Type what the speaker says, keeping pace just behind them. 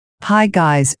Hi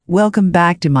guys, welcome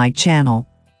back to my channel.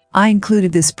 I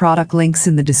included this product links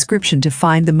in the description to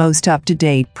find the most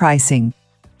up-to-date pricing.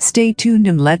 Stay tuned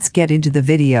and let's get into the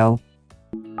video.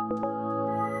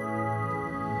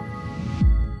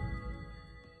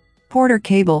 Porter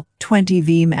Cable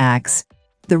 20V Max.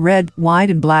 The red, white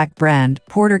and black brand,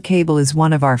 Porter Cable is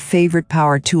one of our favorite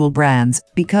power tool brands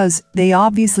because they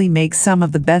obviously make some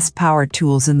of the best power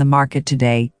tools in the market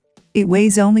today. It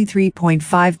weighs only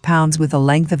 3.5 pounds with a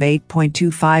length of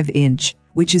 8.25 inch,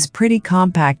 which is pretty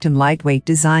compact and lightweight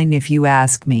design if you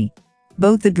ask me.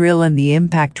 Both the drill and the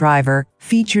impact driver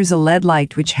features a LED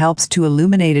light which helps to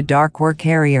illuminate a dark work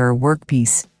area or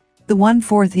workpiece. The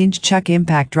 1/4 inch chuck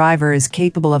impact driver is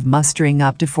capable of mustering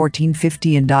up to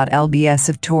 1450 Nm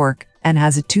of torque and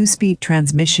has a 2-speed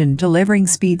transmission delivering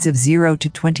speeds of 0 to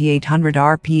 2800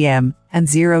 RPM and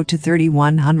 0 to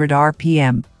 3100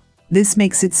 RPM. This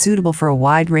makes it suitable for a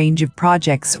wide range of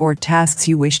projects or tasks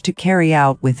you wish to carry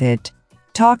out with it.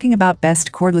 Talking about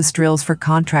best cordless drills for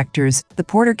contractors, the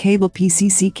Porter Cable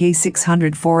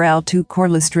PCCK604L2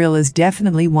 cordless drill is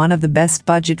definitely one of the best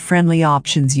budget-friendly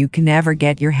options you can ever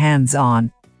get your hands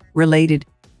on. Related,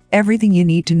 everything you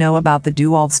need to know about the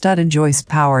dual stud and joist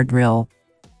power drill.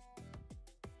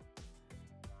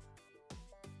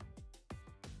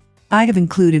 I have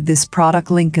included this product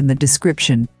link in the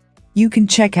description. You can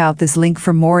check out this link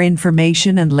for more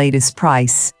information and latest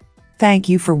price. Thank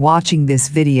you for watching this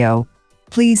video.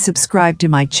 Please subscribe to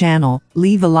my channel,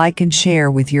 leave a like and share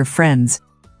with your friends.